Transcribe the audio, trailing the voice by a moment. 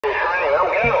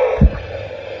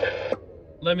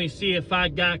Let me see if I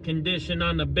got condition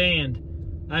on the band.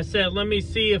 I said, let me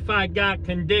see if I got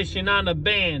condition on the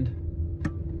band.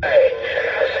 Hey,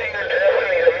 I see you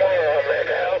definitely tomorrow, man.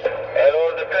 It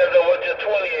all depends on what your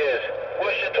 20 is.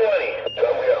 What's your 20?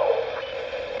 Come go.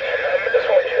 I mess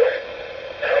with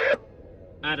you.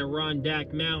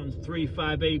 Adirondack Mountains,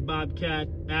 358 Bobcat.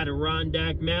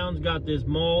 Adirondack Mountains got this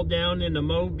mall down in the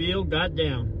Mobile. Got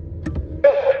down.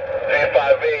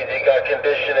 358, you got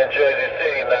condition in Jersey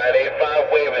City. 985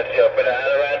 Waver's up in the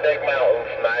Adirondack Mountains.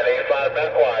 985,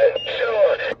 not quiet.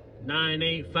 Sure.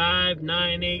 985,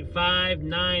 985,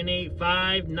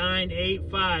 985,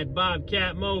 985.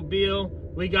 Bobcat Mobile.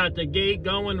 We got the gate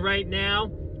going right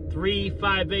now.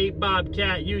 358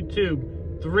 Bobcat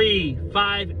YouTube.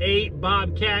 358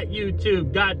 Bobcat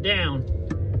YouTube. Got down.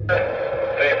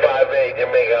 358, you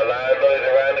make a lot of noise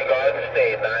around the Garden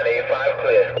State. 985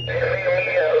 clear.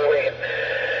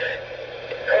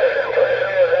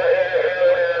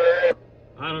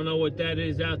 I don't know what that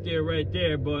is out there right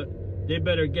there, but they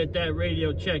better get that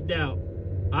radio checked out.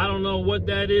 I don't know what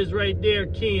that is right there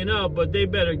keying up, but they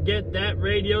better get that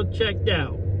radio checked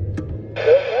out.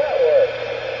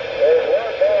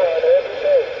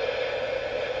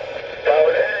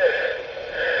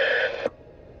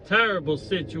 Terrible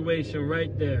situation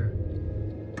right there.